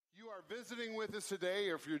are visiting with us today,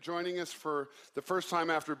 or if you're joining us for the first time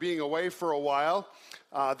after being away for a while,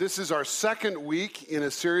 this is our second week in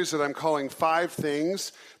a series that I'm calling 5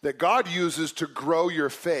 Things that God uses to grow your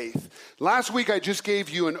faith. Last week I just gave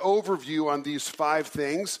you an overview on these 5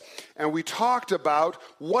 things, and we talked about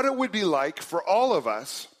what it would be like for all of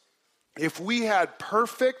us if we had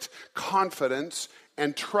perfect confidence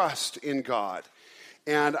and trust in God.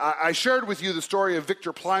 And I shared with you the story of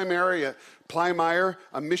Victor Plymire,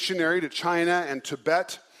 a missionary to China and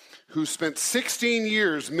Tibet, who spent 16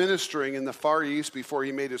 years ministering in the Far East before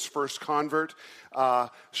he made his first convert.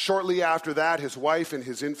 Shortly after that, his wife and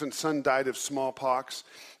his infant son died of smallpox.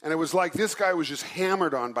 And it was like this guy was just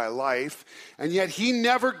hammered on by life, and yet he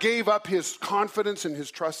never gave up his confidence and his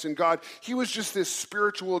trust in God. He was just this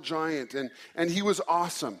spiritual giant, and he was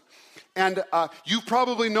awesome. And you've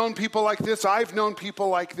probably known people like this. I've known people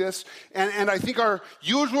like this. And I think our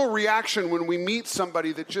usual reaction when we meet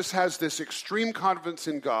somebody that just has this extreme confidence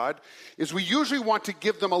in God is we usually want to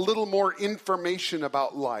give them a little more information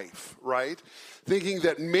about life, right? Thinking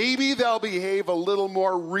that maybe they'll behave a little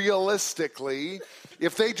more realistically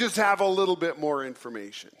if they just have a little bit more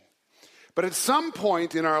information. But at some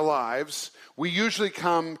point in our lives, we usually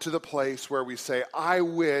come to the place where we say, I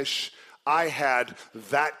wish I had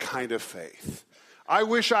that kind of faith. I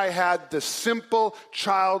wish I had the simple,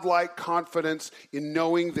 childlike confidence in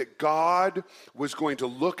knowing that God was going to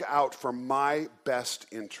look out for my best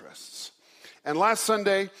interests. And last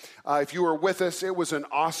Sunday, if you were with us, it was an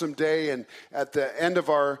awesome day. And at the end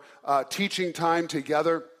of our teaching time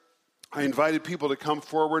together, I invited people to come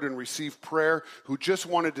forward and receive prayer who just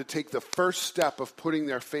wanted to take the first step of putting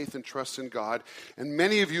their faith and trust in God. And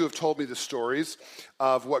many of you have told me the stories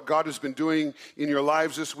of what God has been doing in your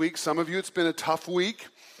lives this week. Some of you, it's been a tough week,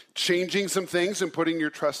 changing some things and putting your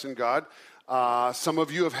trust in God. Some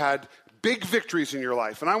of you have had big victories in your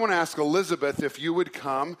life. And I want to ask Elizabeth if you would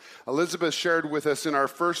come. Elizabeth shared with us in our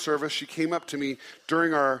first service. She came up to me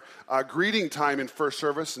during our greeting time in first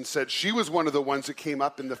service and said she was one of the ones that came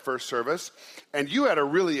up in the first service. And you had a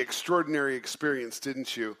really extraordinary experience,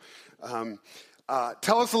 didn't you?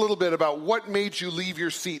 Tell us a little bit about what made you leave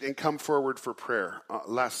your seat and come forward for prayer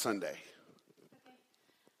last Sunday.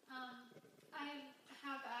 I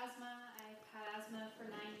have asthma. I've had asthma for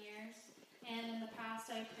 9 years. And in the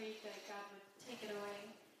past, I prayed that God would take it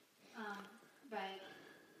away, but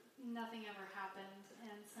nothing ever happened.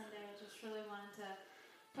 And Sunday, I just really wanted to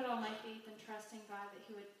put all my faith and trust in God that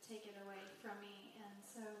He would take it away from me. And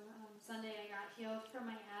so Sunday, I got healed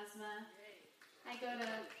from my asthma. I go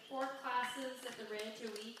to 4 classes at the Ridge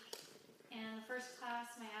a week. And the first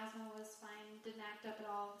class, my asthma was fine, didn't act up at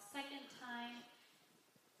all. The second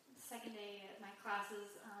day at my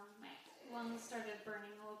classes, my lungs started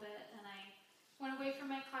burning a little bit, and I went away from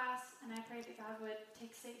my class, and I prayed that God would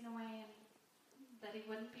take Satan away and that He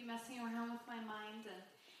wouldn't be messing around with my mind, and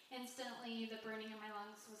instantly the burning in my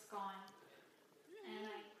lungs was gone. And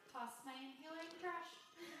I tossed my inhaler in the trash.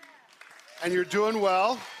 And you're doing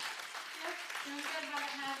well. Yep, doing good.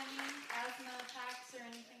 Haven't had any asthma attacks or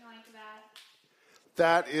anything like that.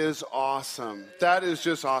 That is awesome. That is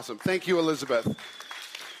just awesome. Thank you, Elizabeth.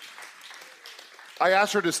 I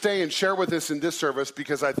asked her to stay and share with us in this service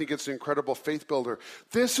because I think it's an incredible faith builder.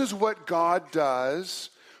 This is what God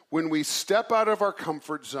does when we step out of our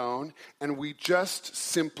comfort zone and we just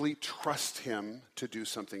simply trust Him to do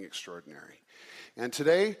something extraordinary. And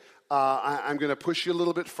today, I'm going to push you a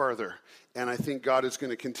little bit farther, and I think God is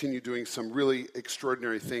going to continue doing some really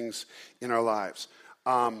extraordinary things in our lives.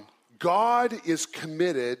 God is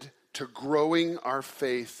committed to growing our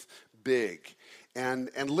faith big.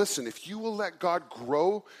 And listen, if you will let God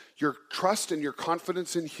grow your trust and your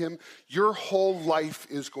confidence in Him, your whole life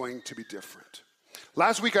is going to be different.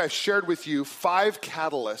 Last week I shared with you 5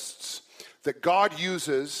 catalysts that God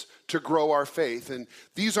uses to grow our faith. And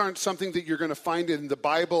these aren't something that you're going to find in the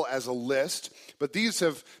Bible as a list, but these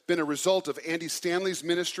have been a result of Andy Stanley's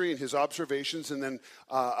ministry and his observations, and then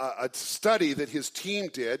a study that his team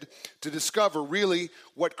did to discover really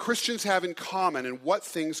what Christians have in common and what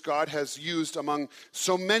things God has used among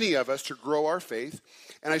so many of us to grow our faith.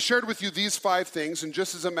 And I shared with you these 5 things, and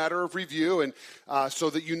just as a matter of review, and so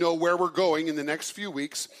that you know where we're going in the next few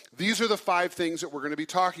weeks, these are the 5 things that we're going to be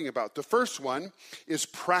talking about. The first one is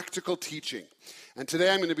practical teaching. And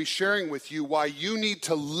today I'm going to be sharing with you why you need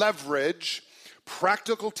to leverage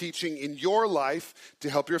practical teaching in your life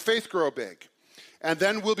to help your faith grow big. And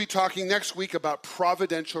then we'll be talking next week about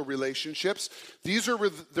providential relationships. These are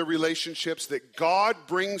the relationships that God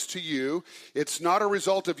brings to you. It's not a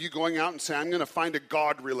result of you going out and saying, I'm going to find a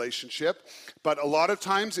God relationship. But a lot of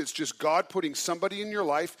times it's just God putting somebody in your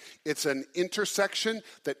life. It's an intersection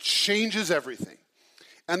that changes everything.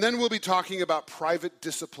 And then we'll be talking about private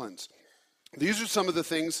disciplines. These are some of the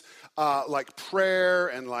things like prayer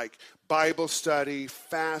and like Bible study,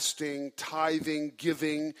 fasting, tithing,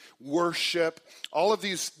 giving, worship. All of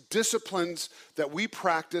these disciplines that we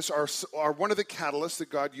practice are one of the catalysts that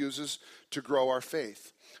God uses to grow our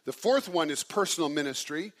faith. The fourth one is personal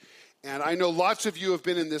ministry. And I know lots of you have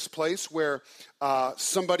been in this place where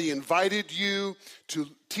somebody invited you to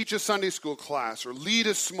teach a Sunday school class or lead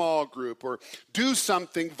a small group or do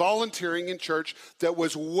something volunteering in church that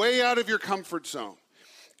was way out of your comfort zone.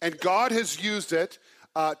 And God has used it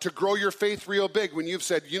to grow your faith real big when you've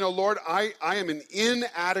said, Lord, I am an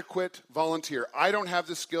inadequate volunteer. I don't have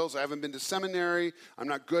the skills. I haven't been to seminary. I'm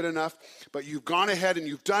not good enough. But you've gone ahead and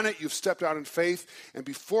you've done it. You've stepped out in faith. And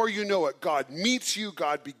before you know it, God meets you.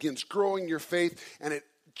 God begins growing your faith. And it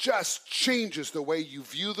just changes the way you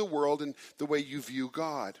view the world and the way you view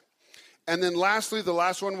God. And then lastly, the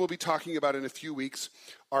last one we'll be talking about in a few weeks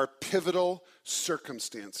are pivotal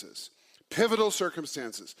circumstances. Pivotal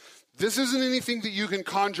circumstances. This isn't anything that you can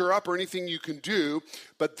conjure up or anything you can do,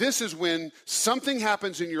 but this is when something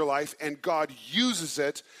happens in your life and God uses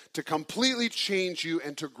it to completely change you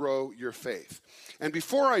and to grow your faith. And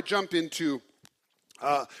before I jump into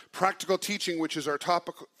practical teaching, which is our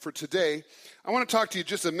topic for today, I want to talk to you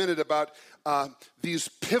just a minute about these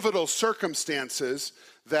pivotal circumstances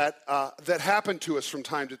that happen to us from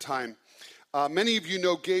time to time. Many of you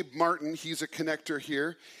know Gabe Martin. He's a connector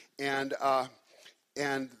here. And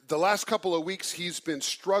the last couple of weeks, he's been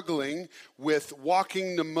struggling with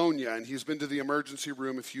walking pneumonia, and he's been to the emergency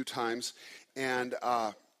room a few times, and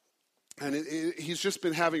he's just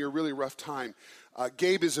been having a really rough time.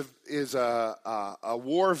 Gabe is a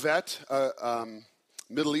war vet,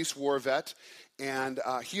 Middle East war vet, and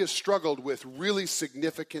he has struggled with really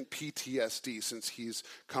significant PTSD since he's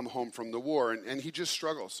come home from the war, and he just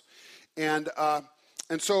struggles.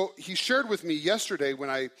 And so he shared with me yesterday when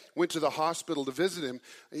I went to the hospital to visit him,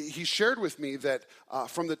 he shared with me that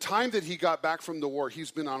from the time that he got back from the war,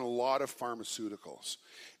 he's been on a lot of pharmaceuticals.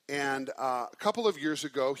 And a couple of years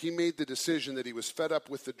ago, he made the decision that he was fed up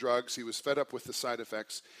with the drugs, he was fed up with the side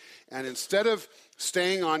effects, and instead of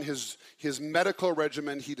staying on his medical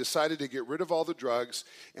regimen, he decided to get rid of all the drugs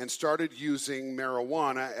and started using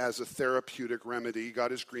marijuana as a therapeutic remedy. He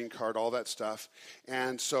got his green card, all that stuff,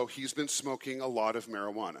 and so he's been smoking a lot of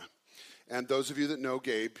marijuana. And those of you that know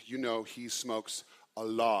Gabe, you know he smokes a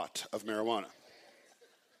lot of marijuana.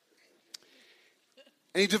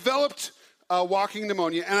 And he developed walking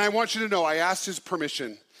pneumonia, and I want you to know I asked his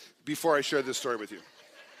permission before I shared this story with you.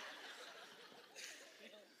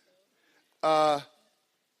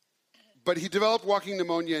 But he developed walking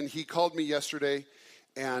pneumonia, and he called me yesterday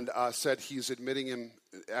and said he's admitting him,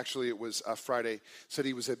 actually it was Friday, said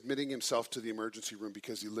he was admitting himself to the emergency room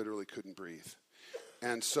because he literally couldn't breathe.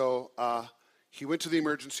 And so he went to the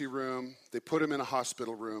emergency room, they put him in a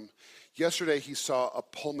hospital room. Yesterday, he saw a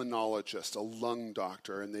pulmonologist, a lung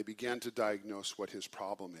doctor, and they began to diagnose what his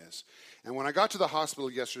problem is. And when I got to the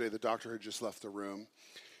hospital yesterday, the doctor had just left the room.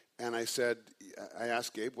 And I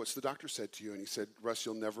asked Gabe, what's the doctor said to you? And he said, Russ,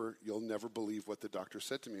 you'll never believe what the doctor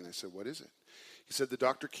said to me. And I said, what is it? He said, the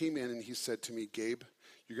doctor came in and he said to me, Gabe,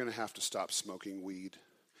 you're going to have to stop smoking weed.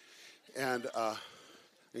 And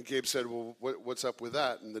Gabe said, well, what's up with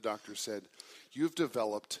that? And the doctor said, you've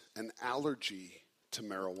developed an allergy to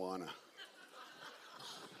marijuana.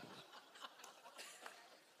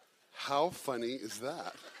 How funny is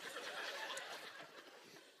that?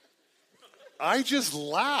 I just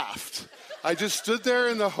laughed. I just stood there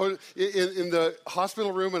in the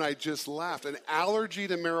hospital room and I just laughed. An allergy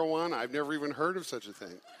to marijuana. I've never even heard of such a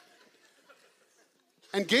thing.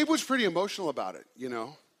 And Gabe was pretty emotional about it,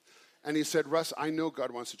 And he said, Russ, I know God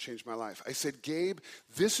wants to change my life. I said, Gabe,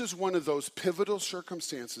 this is one of those pivotal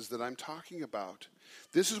circumstances that I'm talking about.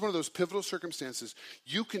 This is one of those pivotal circumstances.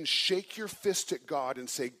 You can shake your fist at God and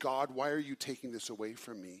say, God, why are you taking this away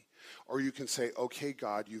from me? Or you can say, okay,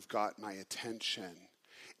 God, you've got my attention,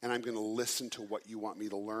 and I'm going to listen to what you want me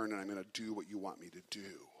to learn, and I'm going to do what you want me to do,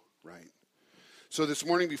 right? So this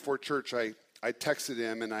morning before church, I texted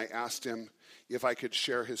him, and I asked him if I could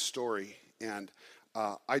share his story, and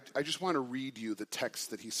I just want to read you the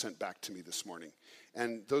text that he sent back to me this morning.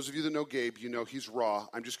 And those of you that know Gabe, you know he's raw.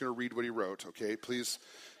 I'm just going to read what he wrote, okay? Please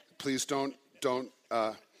don't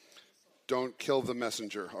kill the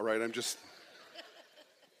messenger, all right?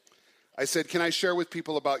 I said, can I share with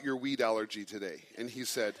people about your weed allergy today? And he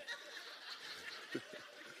said,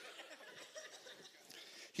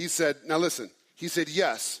 now listen, he said,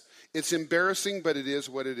 yes, it's embarrassing, but it is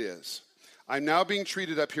what it is. I'm now being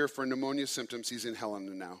treated up here for pneumonia symptoms. He's in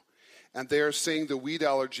Helena now. And they are saying the weed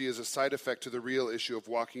allergy is a side effect to the real issue of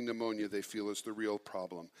walking pneumonia they feel is the real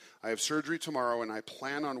problem. I have surgery tomorrow, and I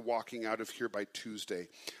plan on walking out of here by Tuesday.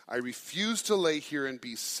 I refuse to lay here and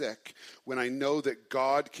be sick when I know that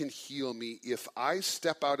God can heal me if I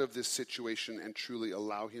step out of this situation and truly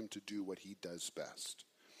allow him to do what he does best.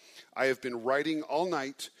 I have been writing all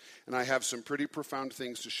night, and I have some pretty profound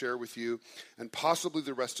things to share with you and possibly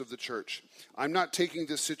the rest of the church. I'm not taking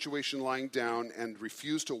this situation lying down and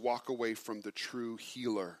refuse to walk away from the true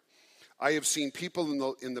healer. I have seen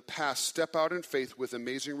people in the past step out in faith with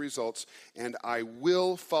amazing results, and I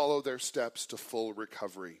will follow their steps to full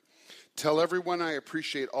recovery. Tell everyone I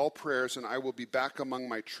appreciate all prayers, and I will be back among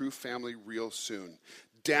my true family real soon.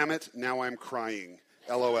 Damn it, now I'm crying.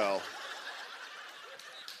 LOL.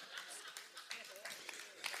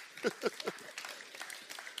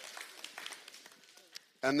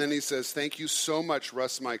 And then he says, thank you so much,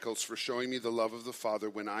 Russ Michaels, for showing me the love of the Father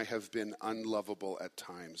when I have been unlovable at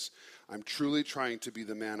times. I'm truly trying to be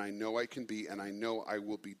the man I know I can be, and I know I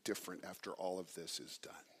will be different after all of this is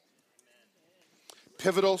done.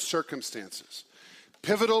 Pivotal circumstances.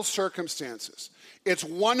 Pivotal circumstances. It's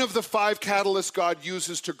one of the 5 catalysts God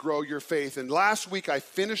uses to grow your faith. And last week I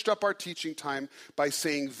finished up our teaching time by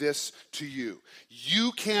saying this to you.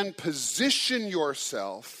 You can position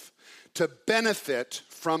yourself to benefit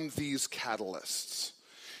from these catalysts.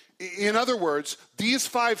 In other words, these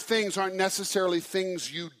 5 things aren't necessarily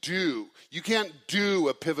things you do. You can't do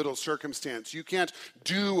a pivotal circumstance. You can't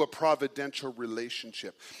do a providential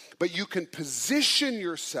relationship. But you can position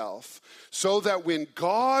yourself so that when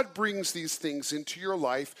God brings these things into your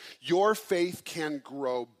life, your faith can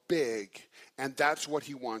grow big. And that's what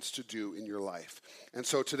he wants to do in your life. And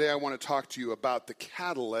so today I want to talk to you about the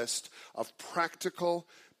catalyst of practical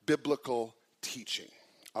biblical teaching.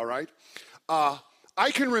 All right? I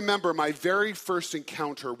can remember my very first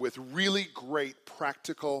encounter with really great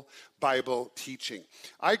practical Bible teaching.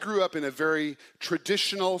 I grew up in a very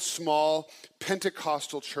traditional, small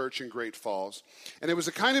Pentecostal church in Great Falls. And it was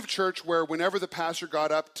a kind of church where whenever the pastor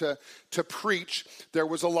got up to preach, there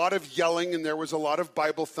was a lot of yelling and there was a lot of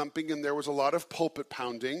Bible thumping and there was a lot of pulpit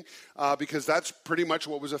pounding because that's pretty much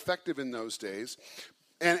what was effective in those days.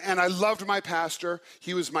 And I loved my pastor.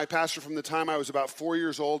 He was my pastor from the time I was about 4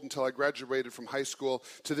 years old until I graduated from high school.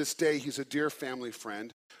 To this day, he's a dear family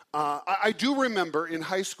friend. I do remember in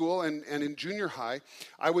high school and in junior high,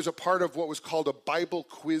 I was a part of what was called a Bible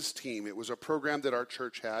quiz team. It was a program that our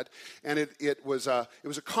church had, and it was a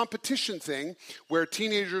competition thing where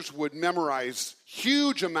teenagers would memorize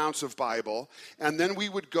huge amounts of Bible, and then we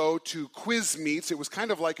would go to quiz meets. It was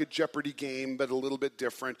kind of like a Jeopardy game, but a little bit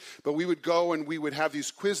different. But we would go and we would have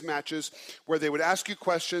these quiz matches where they would ask you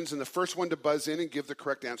questions, and the first one to buzz in and give the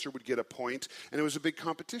correct answer would get a point, and it was a big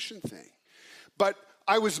competition thing. But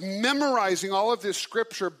I was memorizing all of this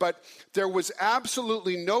scripture, but there was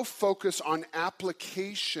absolutely no focus on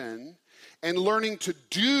application and learning to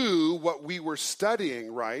do what we were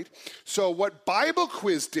studying, right? So what Bible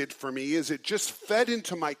quiz did for me is it just fed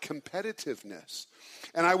into my competitiveness.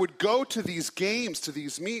 And I would go to these games, to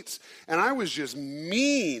these meets, and I was just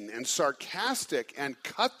mean and sarcastic and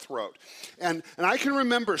cutthroat. And I can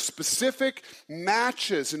remember specific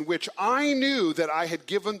matches in which I knew that I had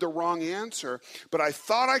given the wrong answer, but I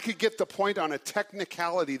thought I could get the point on a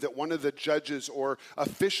technicality that one of the judges or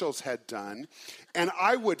officials had done. And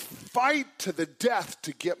I would fight to the death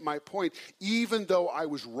to get my point, even though I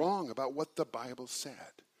was wrong about what the Bible said.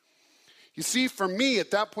 You see, for me,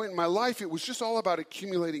 at that point in my life, it was just all about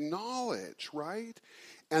accumulating knowledge, right?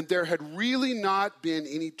 And there had really not been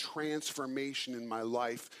any transformation in my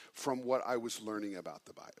life from what I was learning about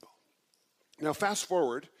the Bible. Now, fast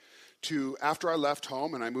forward to after I left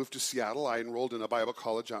home and I moved to Seattle. I enrolled in a Bible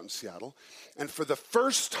college out in Seattle. And for the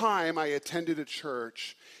first time, I attended a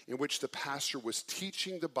church in which the pastor was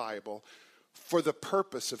teaching the Bible for the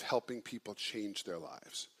purpose of helping people change their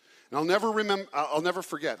lives. And I'll never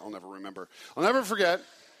forget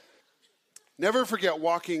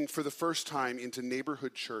walking for the first time into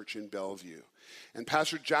Neighborhood Church in Bellevue. And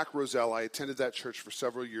Pastor Jack Roselle, I attended that church for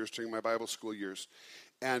several years during my Bible school years.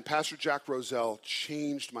 And Pastor Jack Roselle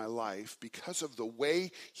changed my life because of the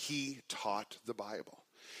way he taught the Bible.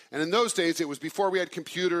 And in those days, it was before we had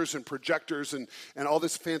computers and projectors and all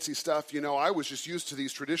this fancy stuff. I was just used to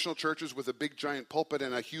these traditional churches with a big giant pulpit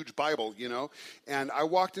and a huge Bible, And I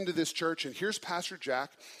walked into this church, and here's Pastor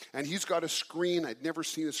Jack, and he's got a screen. I'd never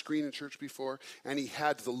seen a screen in church before, and he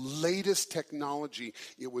had the latest technology.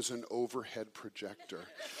 It was an overhead projector.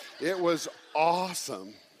 It was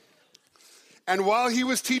awesome. And while he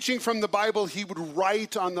was teaching from the Bible, he would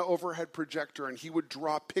write on the overhead projector, and he would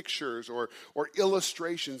draw pictures or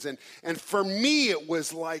illustrations. And for me, it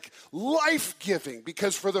was like life-giving,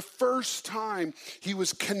 because for the first time, he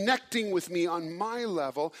was connecting with me on my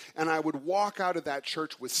level, and I would walk out of that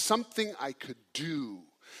church with something I could do,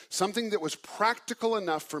 something that was practical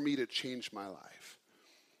enough for me to change my life.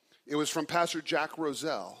 It was from Pastor Jack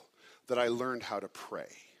Roselle that I learned how to pray.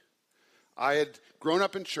 I had grown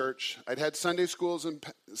up in church. I'd had Sunday school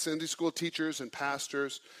teachers and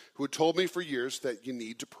pastors who had told me for years that you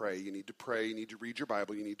need to pray, you need to pray, you need to read your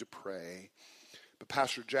Bible, you need to pray. But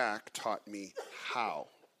Pastor Jack taught me how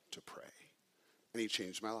to pray, and he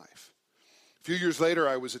changed my life. A few years later,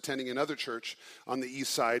 I was attending another church on the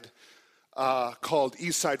east side called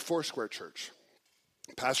Eastside Foursquare Church.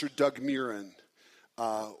 Pastor Doug Murin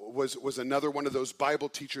was another one of those Bible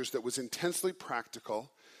teachers that was intensely practical.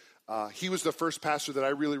 He was the first pastor that I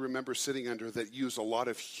really remember sitting under that used a lot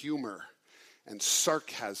of humor and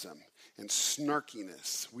sarcasm and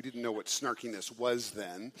snarkiness. We didn't know what snarkiness was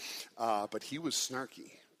then, but he was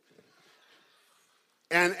snarky.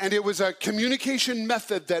 And it was a communication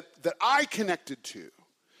method that I connected to.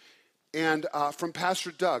 And from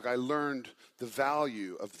Pastor Doug, I learned the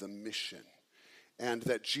value of the mission, and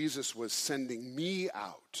that Jesus was sending me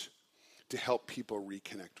out to help people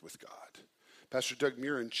reconnect with God. Pastor Doug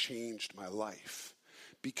Murin changed my life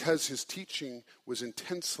because his teaching was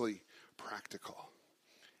intensely practical.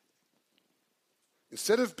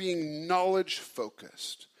 Instead of being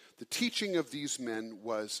knowledge-focused, the teaching of these men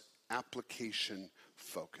was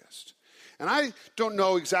application-focused. And I don't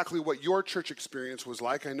know exactly what your church experience was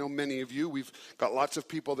like. I know many of you, we've got lots of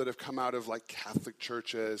people that have come out of like Catholic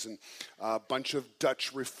churches and a bunch of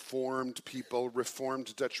Dutch Reformed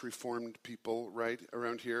Dutch Reformed people, right,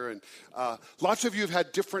 around here. And lots of you have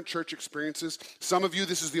had different church experiences. Some of you,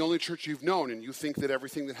 this is the only church you've known, and you think that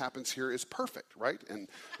everything that happens here is perfect, right? And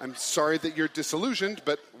I'm sorry that you're disillusioned,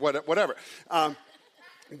 but whatever.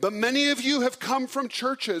 But many of you have come from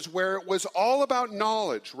churches where it was all about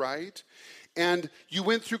knowledge, right? And you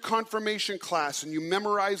went through confirmation class and you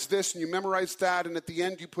memorized this and you memorized that, and at the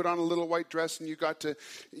end you put on a little white dress and you got to,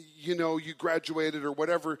 you graduated or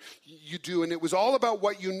whatever you do. And it was all about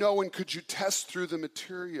what you know and could you test through the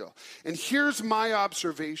material. And here's my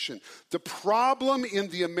observation. The problem in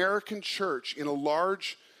the American church, in a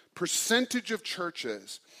large percentage of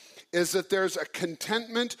churches, is that there's a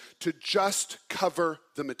contentment to just cover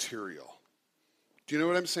the material. Do you know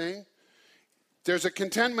what I'm saying? There's a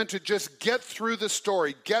contentment to just get through the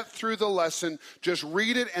story, get through the lesson, just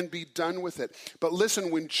read it and be done with it. But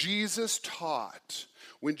listen, when Jesus taught,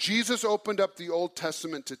 when Jesus opened up the Old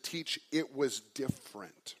Testament to teach, it was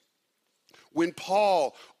different. When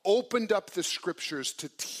Paul opened up the scriptures to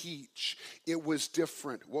teach, it was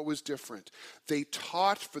different. What was different? They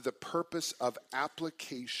taught for the purpose of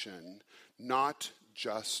application, not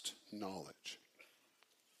just knowledge.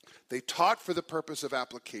 They taught for the purpose of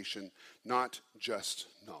application, not just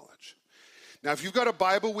knowledge. Now, if you've got a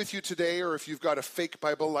Bible with you today, or if you've got a fake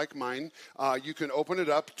Bible like mine, you can open it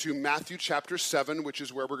up to Matthew chapter 7, which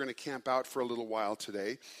is where we're going to camp out for a little while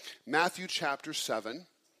today. Matthew chapter 7.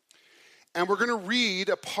 And we're going to read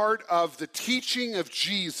a part of the teaching of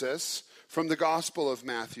Jesus from the Gospel of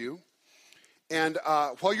Matthew. And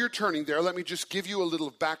while you're turning there, let me just give you a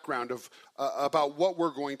little background of about what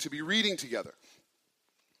we're going to be reading together.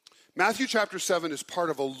 Matthew chapter 7 is part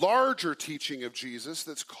of a larger teaching of Jesus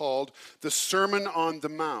that's called the Sermon on the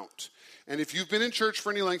Mount. And if you've been in church for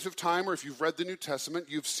any length of time, or if you've read the New Testament,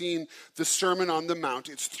 you've seen the Sermon on the Mount.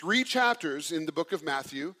 It's 3 chapters in the book of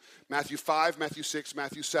Matthew, Matthew 5, Matthew 6,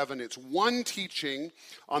 Matthew 7. It's one teaching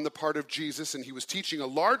on the part of Jesus, and he was teaching a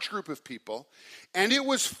large group of people, and it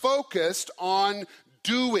was focused on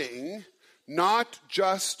doing, not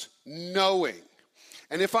just knowing.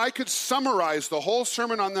 And if I could summarize the whole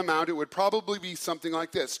Sermon on the Mount, it would probably be something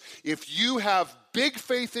like this. If you have big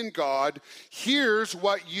faith in God, here's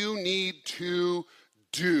what you need to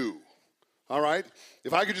do. All right?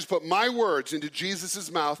 If I could just put my words into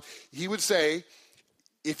Jesus' mouth, he would say,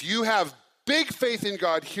 if you have big faith in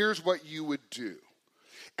God, here's what you would do.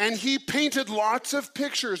 And he painted lots of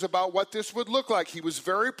pictures about what this would look like. He was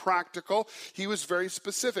very practical. He was very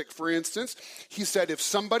specific. For instance, he said, if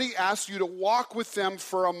somebody asked you to walk with them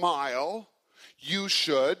for a mile, you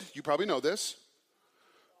should, you probably know this,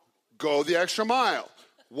 go the extra mile.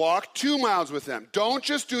 Walk 2 miles with them. Don't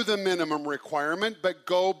just do the minimum requirement, but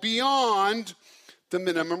go beyond the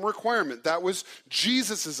minimum requirement. That was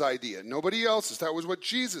Jesus' idea, nobody else's. That was what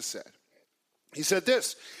Jesus said. He said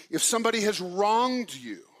this, if somebody has wronged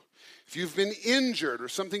you, if you've been injured or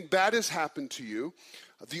something bad has happened to you,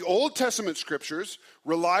 the Old Testament scriptures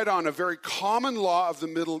relied on a very common law of the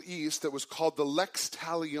Middle East that was called the lex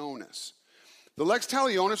talionis. The lex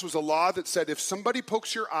talionis was a law that said if somebody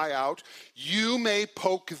pokes your eye out, you may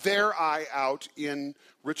poke their eye out in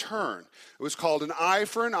return. It was called an eye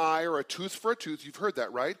for an eye or a tooth for a tooth. You've heard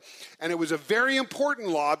that, right? And it was a very important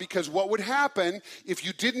law because what would happen if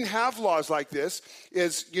you didn't have laws like this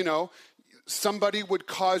is, somebody would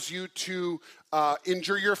cause you to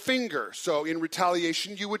injure your finger. So in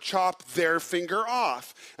retaliation, you would chop their finger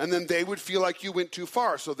off. And then they would feel like you went too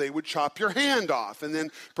far. So they would chop your hand off. And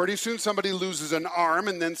then pretty soon somebody loses an arm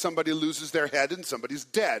and then somebody loses their head and somebody's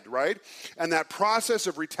dead, right? And that process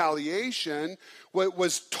of retaliation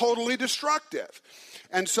was totally destructive.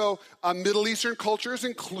 And so Middle Eastern cultures,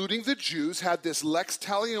 including the Jews, had this lex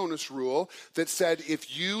talionis rule that said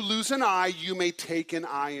if you lose an eye, you may take an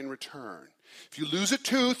eye in return. If you lose a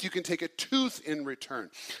tooth, you can take a tooth in return.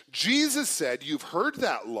 Jesus said, you've heard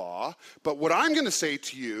that law, but what I'm going to say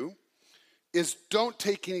to you is don't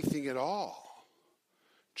take anything at all.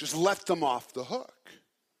 Just let them off the hook.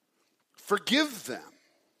 Forgive them.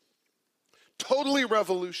 Totally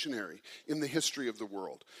revolutionary in the history of the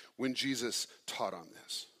world when Jesus taught on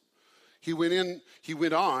this. He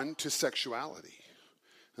went on to sexuality.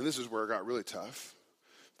 And this is where it got really tough.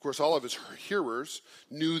 Of course, all of his hearers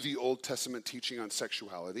knew the Old Testament teaching on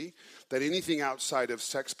sexuality, that anything outside of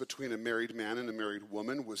sex between a married man and a married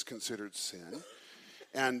woman was considered sin.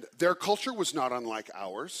 And their culture was not unlike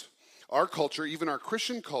ours. Our culture, even our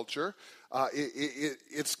Christian culture,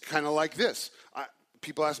 it's kind of like this.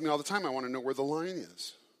 People ask me all the time, I want to know where the line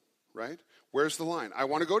is, right? Where's the line? I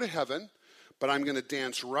want to go to heaven, but I'm going to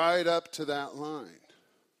dance right up to that line,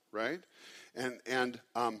 right? And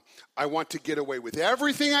I want to get away with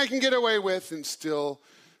everything I can get away with and still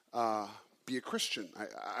be a Christian.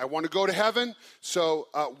 I want to go to heaven, so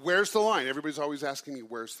where's the line? Everybody's always asking me,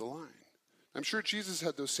 where's the line? I'm sure Jesus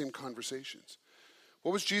had those same conversations.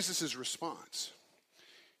 What was Jesus' response?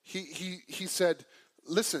 He said,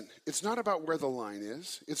 listen, it's not about where the line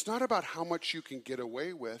is. It's not about how much you can get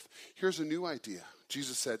away with. Here's a new idea.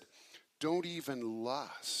 Jesus said, don't even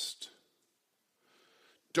lust.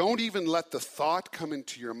 Don't even let the thought come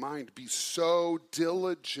into your mind. Be so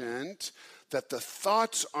diligent that the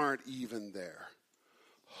thoughts aren't even there.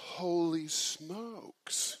 Holy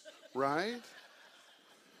smokes, right?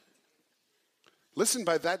 Listen,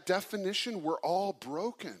 by that definition, we're all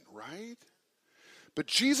broken, right? But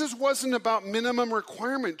Jesus wasn't about minimum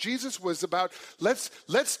requirement. Jesus was about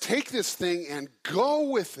let's take this thing and go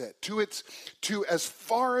with it to as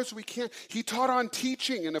far as we can. He taught on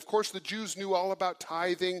teaching, and of course the Jews knew all about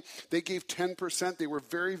tithing. They gave 10%. They were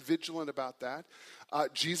very vigilant about that.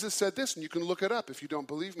 Jesus said this, and you can look it up if you don't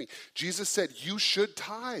believe me. Jesus said, you should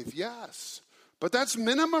tithe, yes. But that's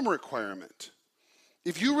minimum requirement.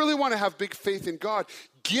 If you really want to have big faith in God,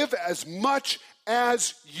 give as much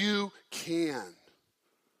as you can.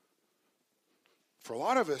 For a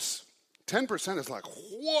lot of us, 10% is like,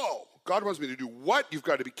 whoa, God wants me to do what? You've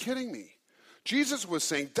got to be kidding me. Jesus was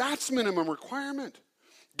saying that's minimum requirement.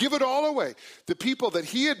 Give it all away. The people that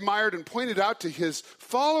he admired and pointed out to his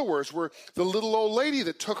followers were the little old lady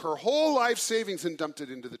that took her whole life savings and dumped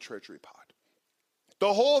it into the treasury pot.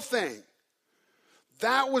 The whole thing.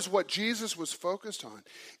 That was what Jesus was focused on.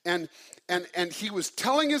 And he was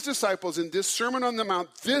telling his disciples in this Sermon on the Mount,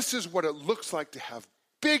 this is what it looks like to have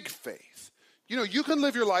big faith. You can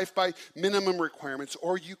live your life by minimum requirements,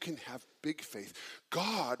 or you can have big faith.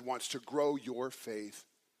 God wants to grow your faith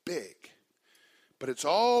big. But it's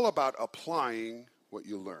all about applying what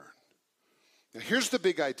you learn. Now, here's the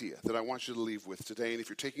big idea that I want you to leave with today. And if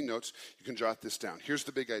you're taking notes, you can jot this down. Here's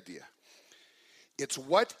the big idea. It's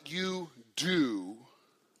what you do,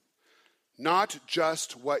 not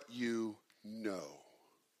just what you know.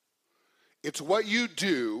 It's what you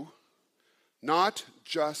do, not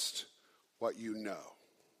just what you know.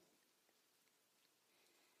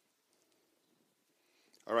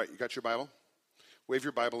 All right, you got your Bible? Wave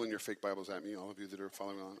your Bible and your fake Bibles at me, all of you that are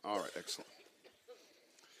following along. All right, excellent.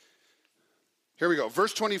 Here we go.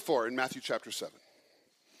 Verse 24 in Matthew chapter 7.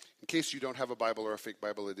 In case you don't have a Bible or a fake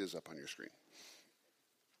Bible, it is up on your screen.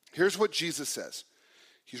 Here's what Jesus says.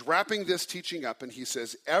 He's wrapping this teaching up, and he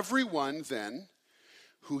says, everyone then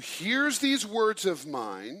who hears these words of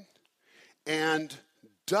mine and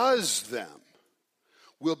does them.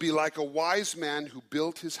 will be like a wise man who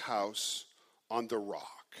built his house on the rock.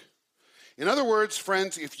 In other words,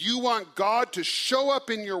 friends, if you want God to show up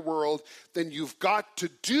in your world, then you've got to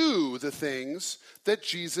do the things that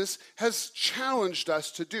Jesus has challenged us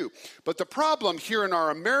to do. But the problem here in our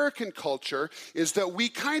American culture is that we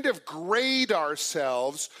kind of grade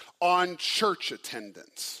ourselves on church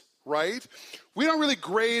attendance, right? We don't really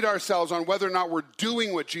grade ourselves on whether or not we're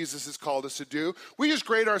doing what Jesus has called us to do. We just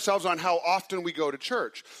grade ourselves on how often we go to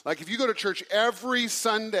church. Like if you go to church every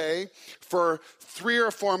Sunday for 3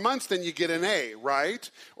 or 4 months, then you get an A, right?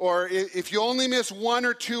 Or if you only miss 1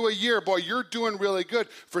 or 2 a year, boy, you're doing really good.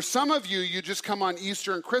 For some of you, you just come on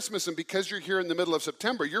Easter and Christmas, and because you're here in the middle of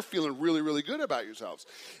September, you're feeling really, really good about yourselves.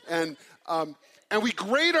 And we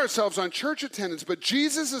grade ourselves on church attendance, but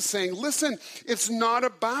Jesus is saying, listen, it's not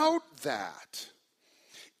about that.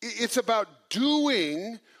 It's about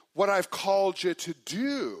doing what I've called you to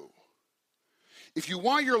do. If you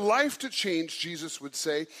want your life to change, Jesus would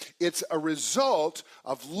say, it's a result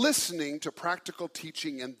of listening to practical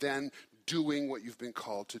teaching and then doing what you've been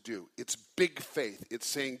called to do. It's big faith. It's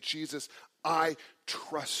saying, Jesus, I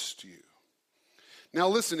trust you. Now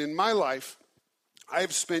listen, in my life,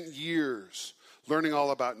 I've spent years learning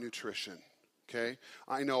all about nutrition, okay?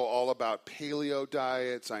 I know all about paleo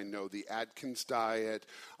diets. I know the Atkins diet.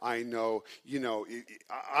 I know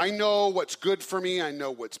what's good for me. I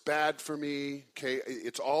know what's bad for me, okay?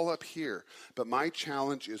 It's all up here. But my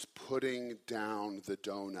challenge is putting down the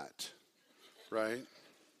donut, right?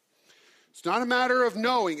 It's not a matter of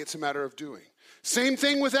knowing, it's a matter of doing. Same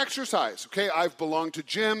thing with exercise, okay? I've belonged to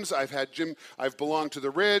gyms. I've belonged to the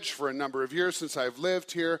Ridge for a number of years since I've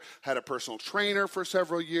lived here. Had a personal trainer for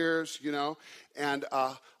several years, And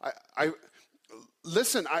I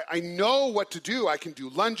know what to do. I can do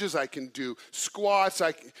lunges. I can do squats.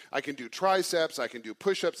 I can do triceps. I can do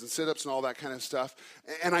push-ups and sit-ups and all that kind of stuff.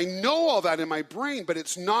 And I know all that in my brain, but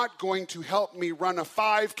it's not going to help me run a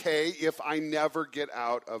 5K if I never get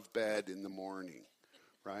out of bed in the morning,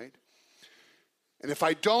 right? And if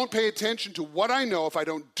I don't pay attention to what I know, if I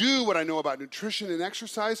don't do what I know about nutrition and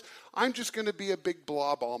exercise, I'm just going to be a big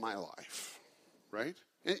blob all my life, right?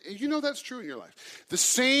 And you know that's true in your life. The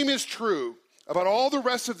same is true about all the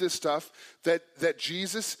rest of this stuff that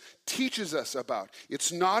Jesus teaches us about.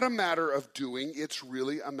 It's not a matter of doing, it's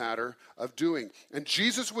really a matter of doing. And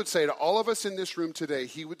Jesus would say to all of us in this room today,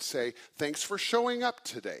 he would say, thanks for showing up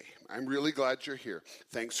today. I'm really glad you're here.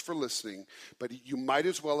 Thanks for listening. But you might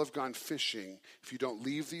as well have gone fishing if you don't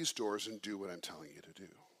leave these doors and do what I'm telling you to do.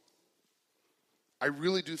 I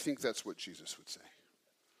really do think that's what Jesus would say.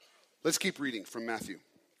 Let's keep reading from Matthew.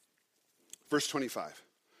 Verse 25. It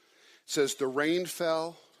says, the rain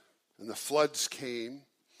fell and the floods came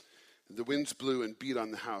and the winds blew and beat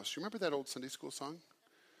on the house. You remember that old Sunday school song?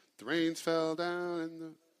 The rains fell down and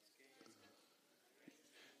the...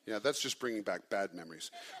 Yeah, that's just bringing back bad memories.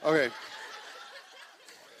 Okay.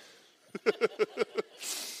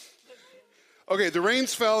 Okay, the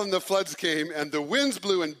rains fell and the floods came and the winds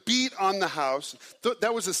blew and beat on the house.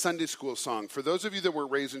 That was a Sunday school song. For those of you that were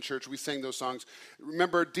raised in church, we sang those songs.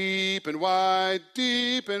 Remember, deep and wide,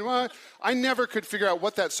 deep and wide. I never could figure out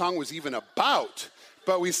what that song was even about,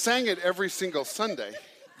 but we sang it every single Sunday,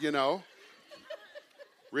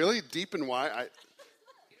 Really? Deep and wide?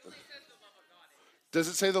 Does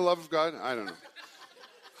it say the love of God? I don't know.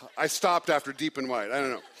 I stopped after deep and wide. I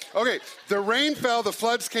don't know. Okay, the rain fell, the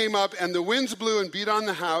floods came up, and the winds blew and beat on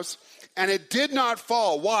the house, and it did not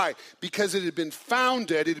fall. Why? Because it had been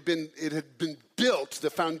founded, it had been built. The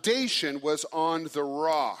foundation was on the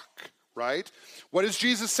rock, right? What is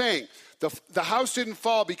Jesus saying? The house didn't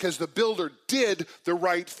fall because the builder did the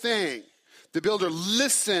right thing. The builder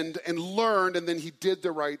listened and learned, and then he did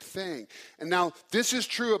the right thing. And now this is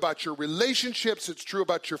true about your relationships. It's true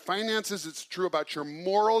about your finances. It's true about your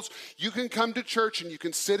morals. You can come to church and you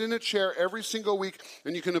can sit in a chair every single week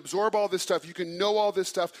and you can absorb all this stuff. You can know all this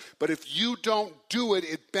stuff. But if you don't do it,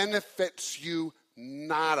 it benefits you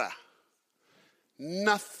nada.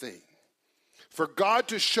 Nothing. For God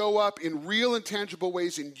to show up in real and tangible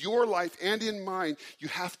ways in your life and in mine, you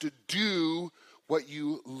have to do what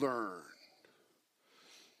you learn.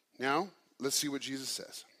 Now, let's see what Jesus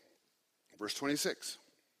says. Verse 26.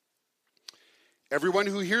 Everyone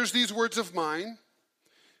who hears these words of mine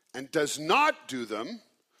and does not do them,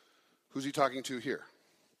 who's he talking to here?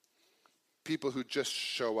 People who just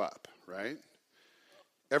show up, right?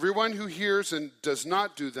 Everyone who hears and does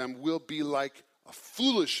not do them will be like a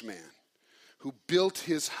foolish man who built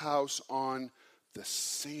his house on the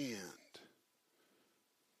sand.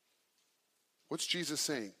 What's Jesus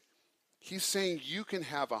saying? He's saying you can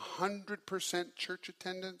have 100% church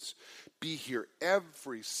attendance, be here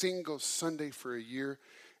every single Sunday for a year,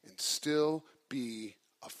 and still be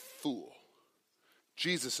a fool.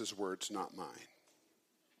 Jesus' words, not mine.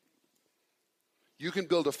 You can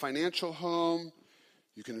build a financial home,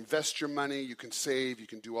 you can invest your money, you can save, you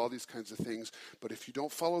can do all these kinds of things, but if you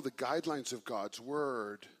don't follow the guidelines of God's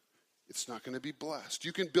word, it's not going to be blessed.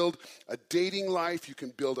 You can build a dating life, you can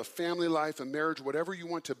build a family life, a marriage, whatever you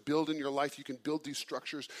want to build in your life, you can build these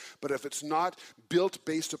structures. But if it's not built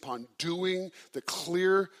based upon doing the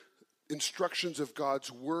clear instructions of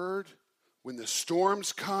God's word, when the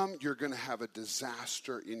storms come, you're going to have a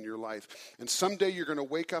disaster in your life. And someday you're going to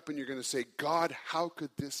wake up and you're going to say, God, how could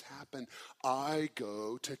this happen? I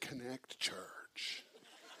go to Connect Church.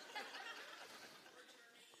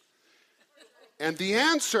 And the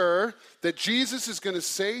answer that Jesus is going to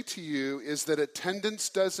say to you is that attendance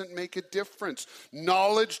doesn't make a difference.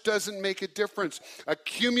 Knowledge doesn't make a difference.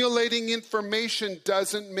 Accumulating information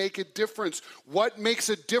doesn't make a difference. What makes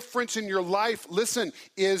a difference in your life, listen,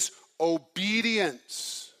 is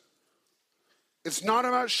obedience. It's not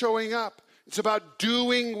about showing up. It's about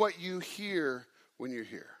doing what you hear when you're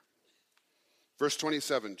here. Verse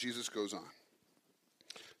 27, Jesus goes on.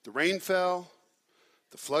 The rain fell,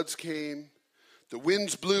 the floods came, the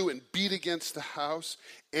winds blew and beat against the house,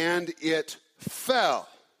 and it fell.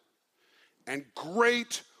 And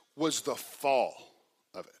great was the fall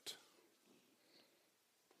of it.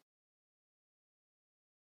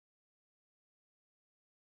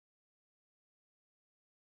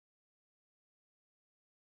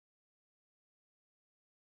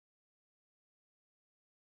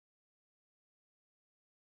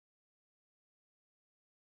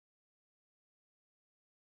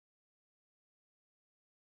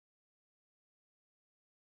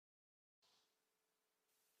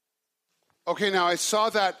 Okay, now I saw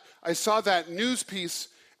that news piece,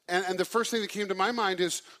 and the first thing that came to my mind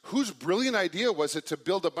is, whose brilliant idea was it to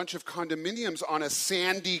build a bunch of condominiums on a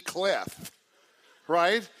sandy cliff,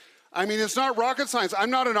 right? I mean, it's not rocket science. I'm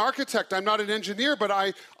not an architect. I'm not an engineer, but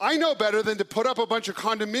I know better than to put up a bunch of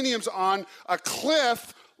condominiums on a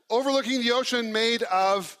cliff overlooking the ocean made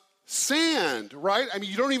of sand, right? I mean,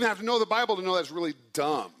 you don't even have to know the Bible to know that's really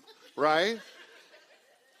dumb, right?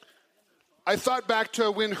 I thought back to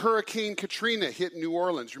when Hurricane Katrina hit New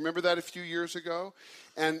Orleans. Remember that a few years ago?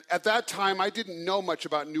 And at that time, I didn't know much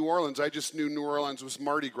about New Orleans. I just knew New Orleans was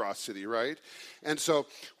Mardi Gras City, right? And so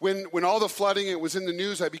when all the flooding, it was in the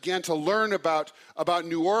news, I began to learn about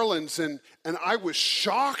New Orleans, and I was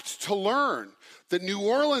shocked to learn that New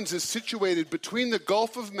Orleans is situated between the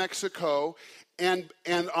Gulf of Mexico and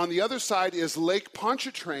on the other side is Lake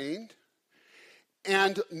Pontchartrain,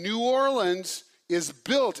 and New Orleans is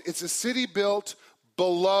built, it's a city built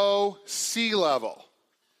below sea level,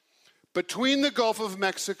 between the Gulf of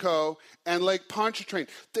Mexico and Lake Pontchartrain.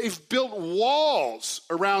 They've built walls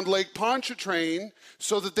around Lake Pontchartrain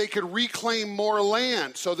so that they could reclaim more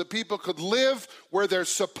land, so that people could live where there's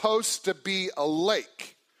supposed to be a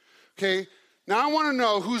lake. Okay, now I want to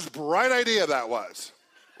know whose bright idea that was,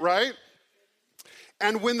 right?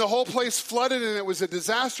 And when the whole place flooded and it was a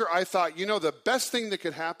disaster, I thought, the best thing that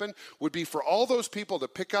could happen would be for all those people to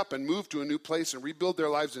pick up and move to a new place and rebuild their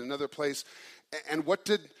lives in another place. And what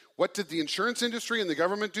did the insurance industry and the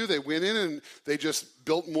government do? They went in and they just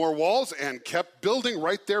built more walls and kept building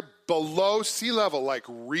right there below sea level. Like,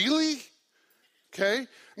 really? Okay?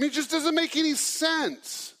 I mean, it just doesn't make any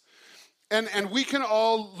sense. And we can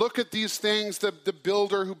all look at these things, the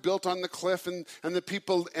builder who built on the cliff and the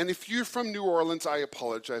people, and if you're from New Orleans, I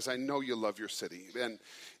apologize. I know you love your city, and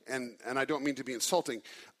I don't mean to be insulting.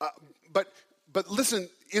 But listen,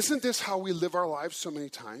 isn't this how we live our lives so many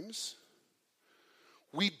times?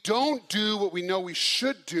 We don't do what we know we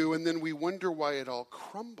should do, and then we wonder why it all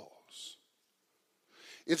crumbles.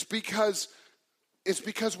 It's because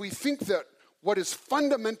we think that what is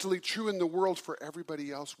fundamentally true in the world for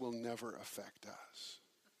everybody else will never affect us.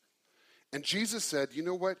 And Jesus said, you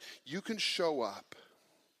know what? You can show up.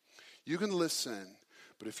 You can listen.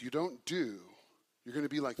 But if you don't do, you're going to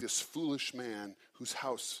be like this foolish man whose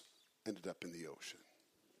house ended up in the ocean.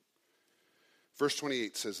 Verse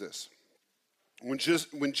 28 says this. When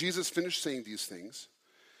Jesus finished saying these things,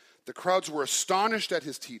 the crowds were astonished at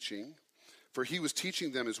his teaching, for he was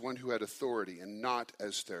teaching them as one who had authority and not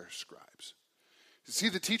as their scribes. You see,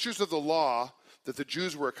 the teachers of the law that the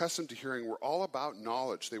Jews were accustomed to hearing were all about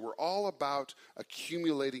knowledge. They were all about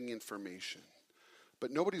accumulating information.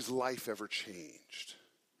 But nobody's life ever changed.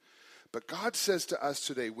 But God says to us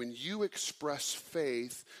today, when you express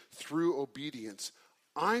faith through obedience,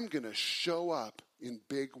 I'm going to show up in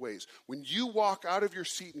big ways. When you walk out of your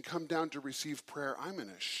seat and come down to receive prayer, I'm going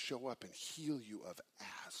to show up and heal you of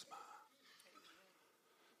asthma.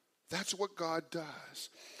 That's what God does.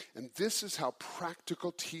 And this is how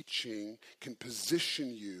practical teaching can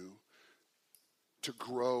position you to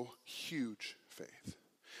grow huge faith.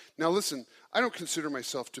 Now listen, I don't consider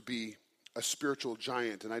myself to be a spiritual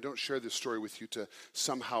giant, and I don't share this story with you to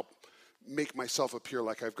somehow make myself appear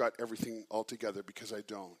like I've got everything all together, because I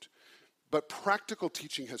don't. But practical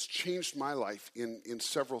teaching has changed my life in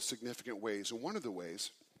several significant ways. And one of the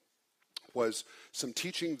ways was some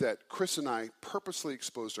teaching that Chris and I purposely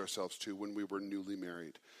exposed ourselves to when we were newly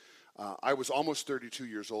married. I was almost 32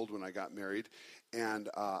 years old when I got married, and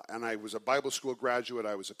I was a Bible school graduate.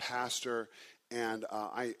 I was a pastor, and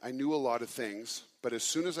I knew a lot of things. But as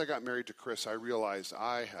soon as I got married to Chris, I realized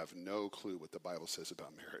I have no clue what the Bible says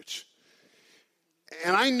about marriage.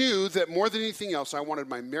 And I knew that more than anything else, I wanted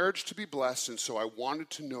my marriage to be blessed, and so I wanted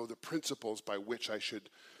to know the principles by which I should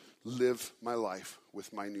live my life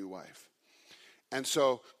with my new wife. And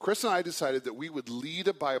so Chris and I decided that we would lead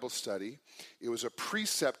a Bible study. It was a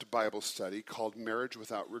precept Bible study called Marriage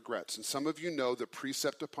Without Regrets. And some of you know the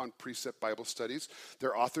Precept Upon Precept Bible studies.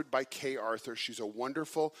 They're authored by Kay Arthur. She's a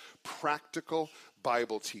wonderful, practical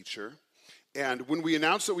Bible teacher. And when we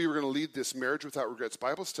announced that we were going to lead this Marriage Without Regrets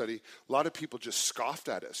Bible study, a lot of people just scoffed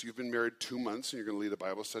at us. You've been married 2 months and you're going to lead a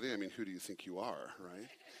Bible study? I mean, who do you think you are, right?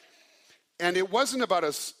 And it wasn't about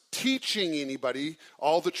us teaching anybody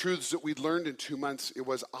all the truths that we'd learned in 2 months. It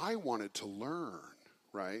was, I wanted to learn,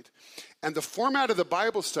 right? And the format of the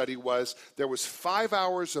Bible study was, there was 5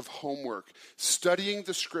 hours of homework, studying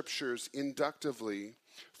the scriptures inductively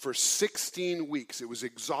for 16 weeks. It was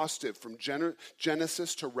exhaustive from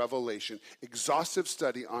Genesis to Revelation, exhaustive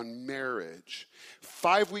study on marriage.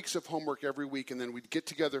 5 weeks of homework every week, and then we'd get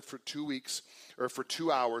together for 2 weeks, or for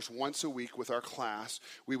 2 hours once a week with our class.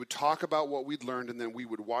 We would talk about what we'd learned, and then we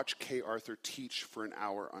would watch Kay Arthur teach for an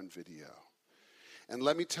hour on video. And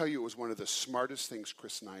let me tell you, it was one of the smartest things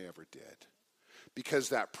Chris and I ever did, because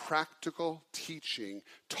that practical teaching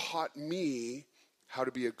taught me how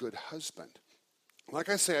to be a good husband. Like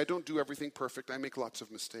I say, I don't do everything perfect. I make lots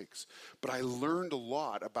of mistakes. But I learned a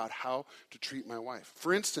lot about how to treat my wife.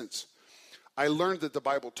 For instance, I learned that the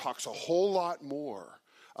Bible talks a whole lot more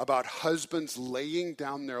about husbands laying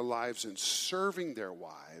down their lives and serving their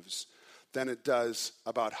wives than it does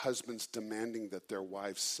about husbands demanding that their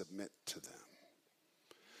wives submit to them.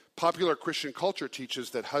 Popular Christian culture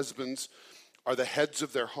teaches that husbands are the heads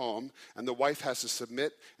of their home, and the wife has to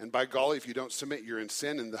submit, and by golly, if you don't submit, you're in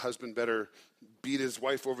sin, and the husband better beat his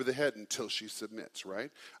wife over the head until she submits,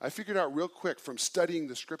 right? I figured out real quick from studying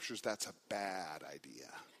the scriptures that's a bad idea.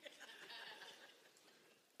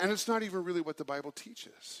 And it's not even really what the Bible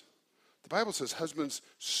teaches. The Bible says, husbands,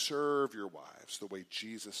 serve your wives the way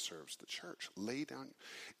Jesus serves the church. Lay down.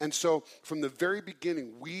 And so from the very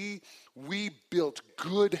beginning, we built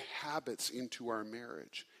good habits into our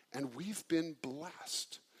marriage. And we've been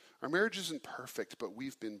blessed. Our marriage isn't perfect, but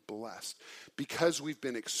we've been blessed because we've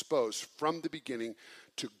been exposed from the beginning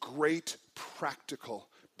to great practical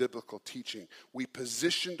biblical teaching. We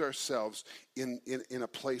positioned ourselves in a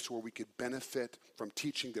place where we could benefit from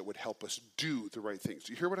teaching that would help us do the right things.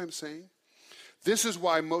 Do you hear what I'm saying? This is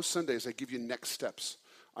why most Sundays I give you next steps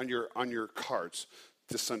on your cards.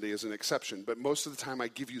 This Sunday is an exception, but most of the time I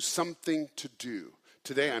give you something to do.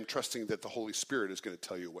 Today, I'm trusting that the Holy Spirit is going to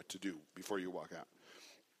tell you what to do before you walk out.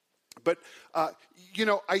 But, I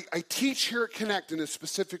teach here at Connect in a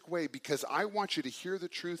specific way because I want you to hear the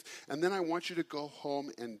truth, and then I want you to go home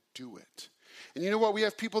and do it. And you know what? We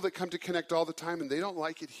have people that come to Connect all the time, and they don't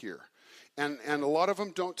like it here. And a lot of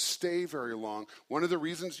them don't stay very long. One of the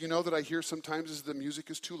reasons, that I hear sometimes is the music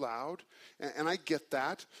is too loud. And I get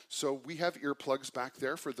that. So we have earplugs back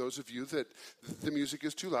there for those of you that the music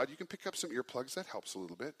is too loud. You can pick up some earplugs. That helps a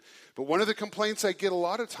little bit. But one of the complaints I get a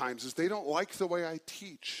lot of times is they don't like the way I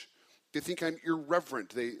teach. They think I'm irreverent.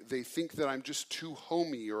 They think that I'm just too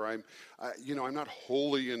homey, or I'm not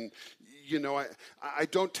holy, and I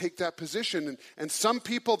don't take that position. And some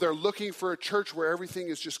people, they're looking for a church where everything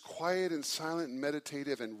is just quiet and silent and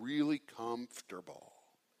meditative and really comfortable.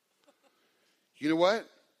 You know what?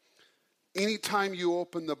 Anytime you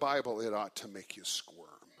open the Bible, it ought to make you squirm.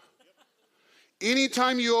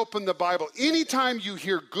 Anytime you open the Bible, anytime you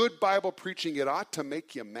hear good Bible preaching, it ought to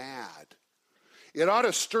make you mad. It ought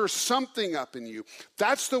to stir something up in you.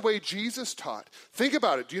 That's the way Jesus taught. Think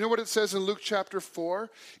about it. Do you know what it says in Luke chapter 4?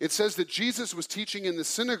 It says that Jesus was teaching in the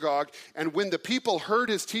synagogue, and when the people heard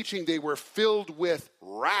his teaching, they were filled with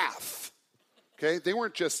wrath. Okay? They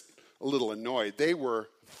weren't just a little annoyed. They were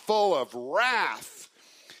full of wrath.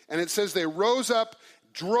 And it says they rose up,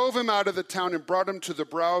 drove him out of the town, and brought him to the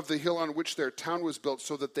brow of the hill on which their town was built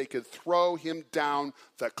so that they could throw him down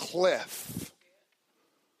the cliff.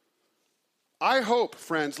 I hope,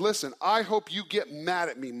 friends, listen, I hope you get mad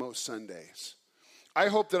at me most Sundays. I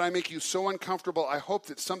hope that I make you so uncomfortable. I hope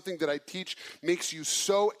that something that I teach makes you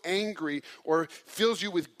so angry or fills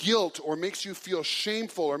you with guilt or makes you feel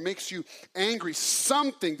shameful or makes you angry.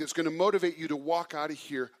 Something that's going to motivate you to walk out of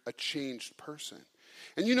here a changed person.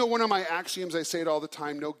 And you know, one of my axioms, I say it all the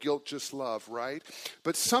time, no guilt, just love, right?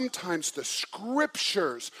 But sometimes the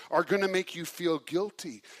scriptures are going to make you feel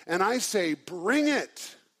guilty. And I say, bring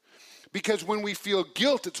it. Because when we feel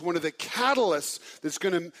guilt, it's one of the catalysts that's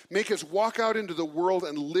going to make us walk out into the world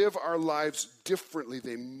and live our lives differently.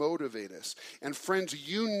 They motivate us. And friends,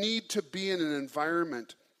 you need to be in an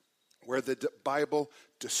environment where the Bible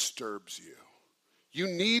disturbs you. You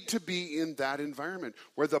need to be in that environment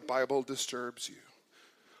where the Bible disturbs you.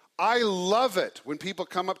 I love it when people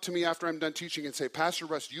come up to me after I'm done teaching and say, Pastor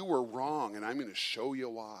Russ, you were wrong, and I'm going to show you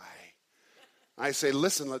why. I say,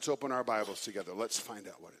 listen, let's open our Bibles together. Let's find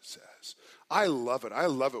out what it says. I love it. I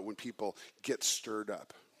love it when people get stirred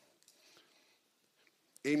up.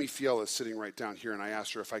 Amy Fiel is sitting right down here, and I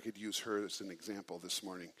asked her if I could use her as an example this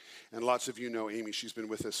morning. And lots of you know Amy. She's been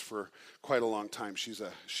with us for quite a long time. She's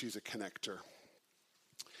a connector.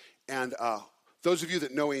 And those of you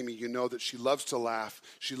that know Amy, you know that she loves to laugh.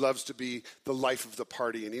 She loves to be the life of the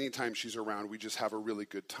party. And anytime she's around, we just have a really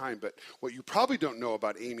good time. But what you probably don't know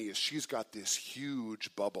about Amy is she's got this huge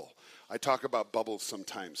bubble. I talk about bubbles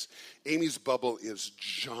sometimes. Amy's bubble is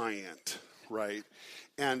giant, right?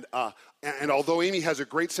 And although Amy has a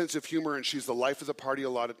great sense of humor and she's the life of the party a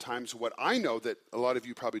lot of times, what I know that a lot of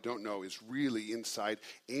you probably don't know is really inside,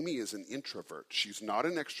 Amy is an introvert. She's not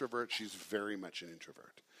an extrovert. She's very much an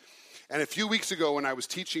introvert. And a few weeks ago when I was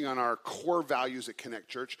teaching on our core values at Connect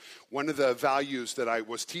Church, one of the values that I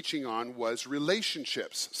was teaching on was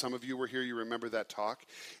relationships. Some of you were here, you remember that talk.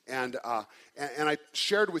 And I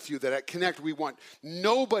shared with you that at Connect we want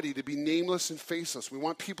nobody to be nameless and faceless. We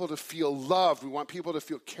want people to feel loved. We want people to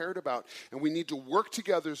feel cared about. And we need to work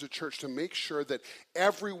together as a church to make sure that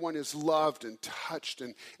everyone is loved and touched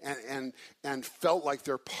and felt like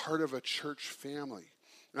they're part of a church family.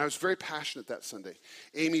 And I was very passionate that Sunday.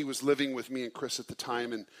 Amy was living with me and Chris at the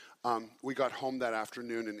time, and we got home that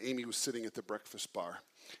afternoon, and Amy was sitting at the breakfast bar.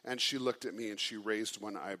 And she looked at me, and she raised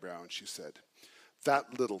one eyebrow, and she said,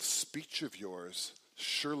 "That little speech of yours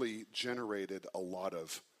surely generated a lot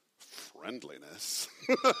of friendliness."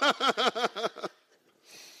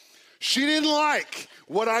 She didn't like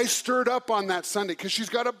what I stirred up on that Sunday, because she's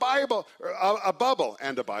got a bubble.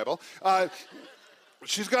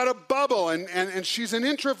 She's got a bubble, and she's an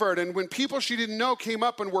introvert. And when people she didn't know came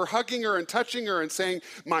up and were hugging her and touching her and saying,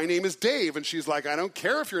 "My name is Dave," and she's like, "I don't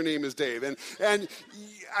care if your name is Dave." And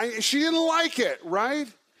she didn't like it, right?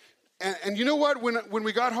 And you know what? When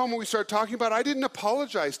we got home and we started talking about it, I didn't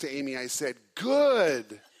apologize to Amy. I said,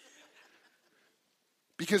 "Good."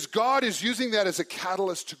 Because God is using that as a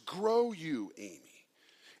catalyst to grow you, Amy.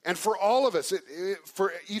 And for all of us,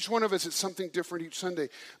 for each one of us, it's something different each Sunday.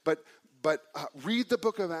 But read the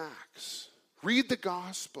book of Acts. Read the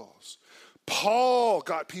Gospels. Paul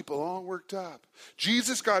got people all worked up.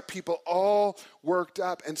 Jesus got people all worked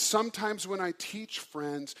up. And sometimes when I teach,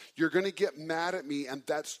 friends, you're going to get mad at me, and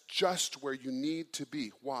that's just where you need to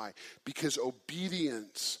be. Why? Because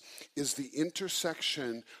obedience is the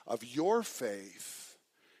intersection of your faith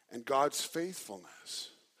and God's faithfulness.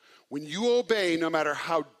 When you obey, no matter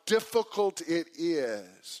how difficult it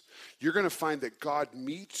is, you're going to find that God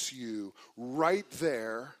meets you right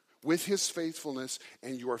there with his faithfulness,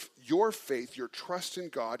 and your faith, your trust in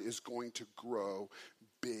God is going to grow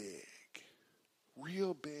big,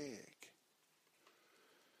 real big.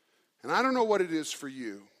 And I don't know what it is for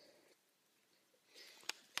you.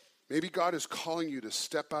 Maybe God is calling you to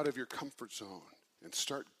step out of your comfort zone and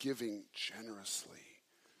start giving generously.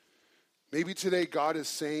 Maybe today God is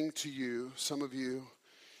saying to you, some of you,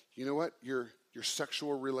 you know what? Your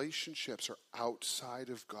sexual relationships are outside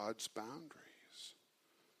of God's boundaries.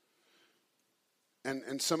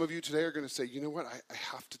 And some of you today are going to say, you know what? I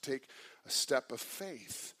have to take a step of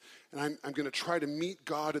faith. And I'm going to try to meet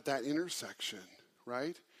God at that intersection,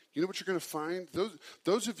 right? You know what you're going to find?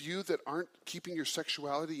 Those of you that aren't keeping your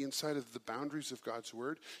sexuality inside of the boundaries of God's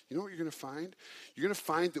word, you know what you're going to find? You're going to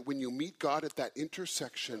find that when you meet God at that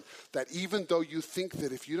intersection, that even though you think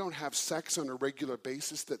that if you don't have sex on a regular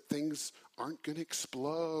basis, that things aren't going to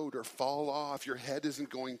explode or fall off, your head isn't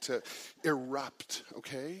going to erupt,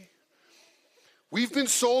 okay? We've been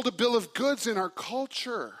sold a bill of goods in our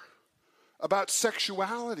culture about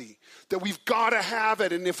sexuality, that we've got to have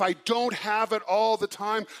it, and if I don't have it all the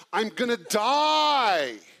time, I'm going to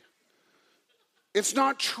die. It's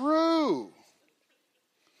not true.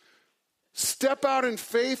 Step out in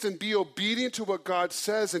faith and be obedient to what God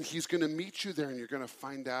says, and he's going to meet you there, and you're going to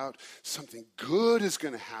find out something good is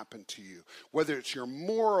going to happen to you. Whether it's your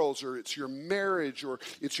morals, or it's your marriage, or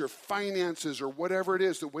it's your finances, or whatever it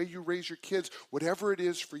is, the way you raise your kids, whatever it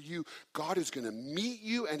is for you, God is going to meet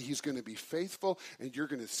you, and he's going to be faithful, and you're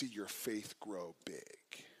going to see your faith grow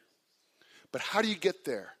big. But how do you get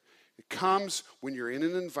there? It comes when you're in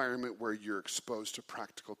an environment where you're exposed to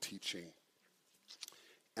practical teaching.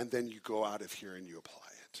 And then you go out of here and you apply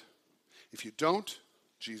it. If you don't,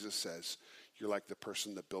 Jesus says, you're like the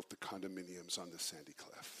person that built the condominiums on the sandy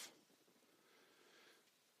cliff.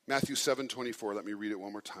 Matthew 7:24, let me read it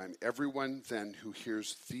one more time. Everyone then who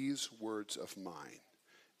hears these words of mine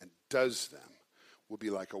and does them will be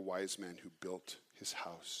like a wise man who built his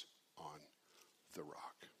house on the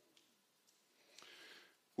rock.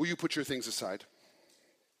 Will you put your things aside?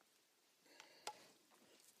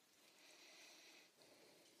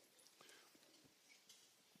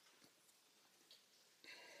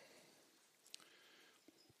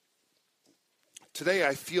 Today,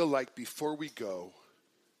 I feel like before we go,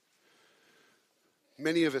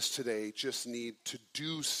 many of us today just need to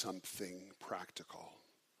do something practical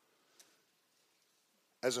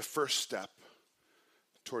as a first step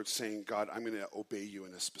towards saying, God, I'm going to obey you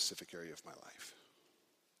in a specific area of my life.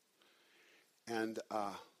 And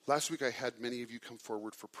last week I had many of you come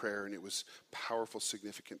forward for prayer, and it was a powerful,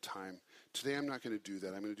 significant time. Today I'm not going to do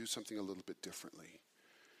that. I'm going to do something a little bit differently.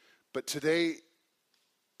 But today,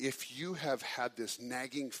 if you have had this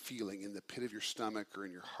nagging feeling in the pit of your stomach or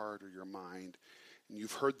in your heart or your mind, and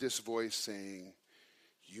you've heard this voice saying,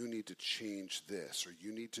 you need to change this, or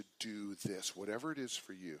you need to do this, whatever it is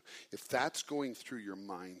for you, if that's going through your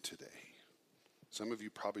mind today, some of you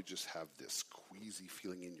probably just have this queasy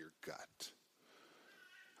feeling in your gut.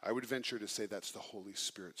 I would venture to say that's the Holy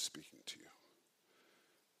Spirit speaking to you.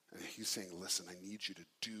 And he's saying, listen, I need you to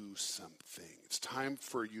do something. It's time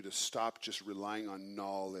for you to stop just relying on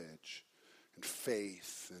knowledge and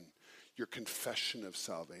faith and your confession of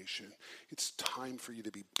salvation. It's time for you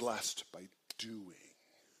to be blessed by doing.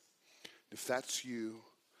 If that's you,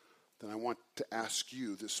 then I want to ask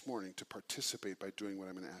you this morning to participate by doing what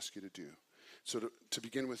I'm going to ask you to do. So to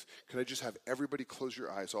begin with, could I just have everybody close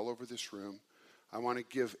your eyes all over this room? I want to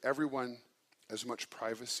give everyone as much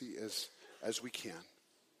privacy as we can.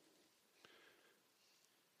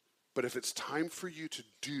 But if it's time for you to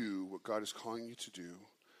do what God is calling you to do,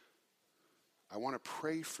 I want to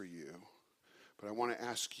pray for you, but I want to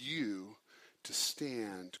ask you to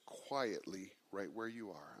stand quietly right where you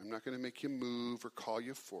are. I'm not going to make you move or call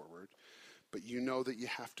you forward, but you know that you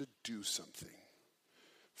have to do something.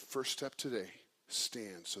 First step today,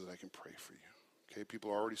 stand so that I can pray for you. Okay,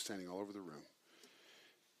 people are already standing all over the room.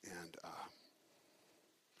 And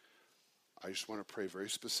I just want to pray very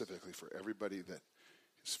specifically for everybody that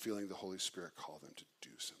is feeling the Holy Spirit call them to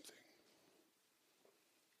do something.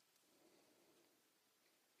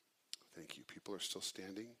 Thank you. People are still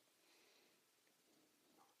standing.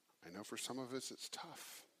 I know for some of us it's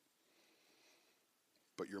tough.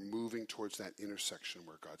 But you're moving towards that intersection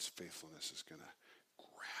where God's faithfulness is going to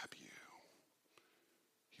grab you.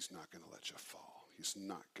 He's not going to let you fall. He's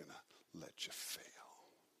not going to let you fail.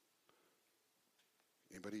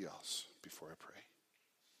 Anybody else before I pray?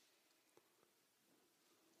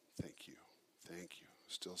 Thank you. Thank you.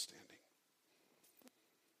 Still standing.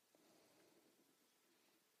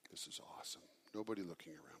 This is awesome. Nobody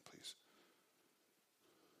looking around, please.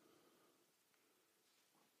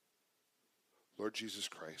 Lord Jesus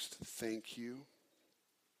Christ, thank you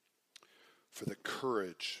for the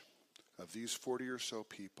courage of these 40 or so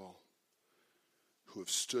people who have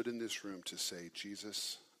stood in this room to say,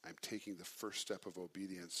 Jesus, I'm taking the first step of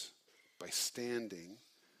obedience by standing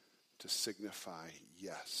to signify,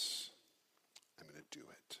 yes, I'm going to do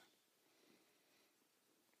it.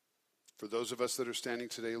 For those of us that are standing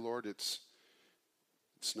today, Lord, it's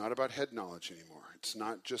not about head knowledge anymore. It's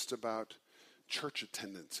not just about church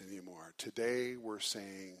attendance anymore. Today we're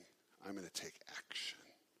saying, I'm going to take action.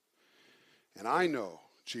 And I know,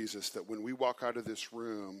 Jesus, that when we walk out of this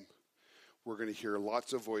room, we're going to hear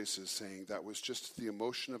lots of voices saying that was just the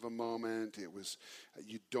emotion of a moment. It was,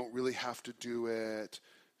 you don't really have to do it.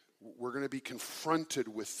 We're going to be confronted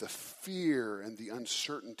with the fear and the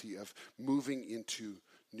uncertainty of moving into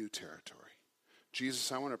new territory.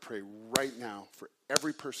 Jesus, I want to pray right now for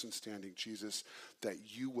every person standing, Jesus, that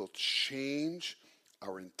you will change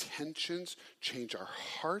our intentions, change our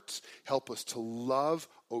hearts, help us to love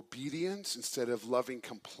obedience instead of loving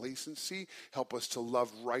complacency. Help us to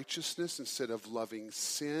love righteousness instead of loving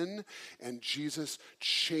sin. And Jesus,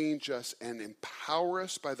 change us and empower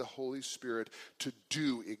us by the Holy Spirit to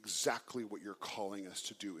do exactly what you're calling us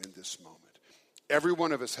to do in this moment. Every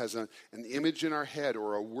one of us has an image in our head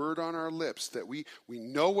or a word on our lips that we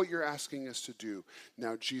know what you're asking us to do.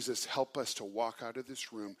 Now, Jesus, help us to walk out of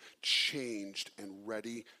this room changed and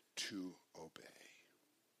ready to obey.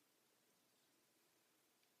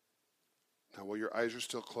 Now, while your eyes are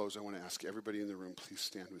still closed, I want to ask everybody in the room, please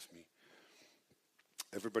stand with me.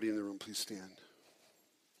 Everybody in the room, please stand.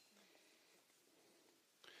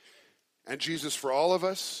 And Jesus, for all of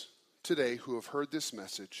us today who have heard this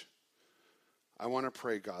message, I want to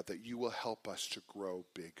pray, God, that you will help us to grow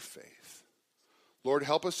big faith. Lord,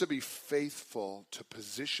 help us to be faithful to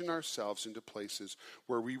position ourselves into places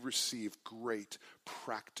where we receive great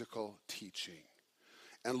practical teaching.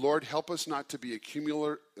 And Lord, help us not to be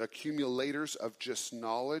accumulators of just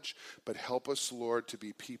knowledge, but help us, Lord, to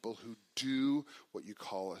be people who do what you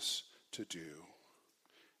call us to do.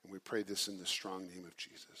 And we pray this in the strong name of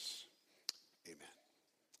Jesus. Amen.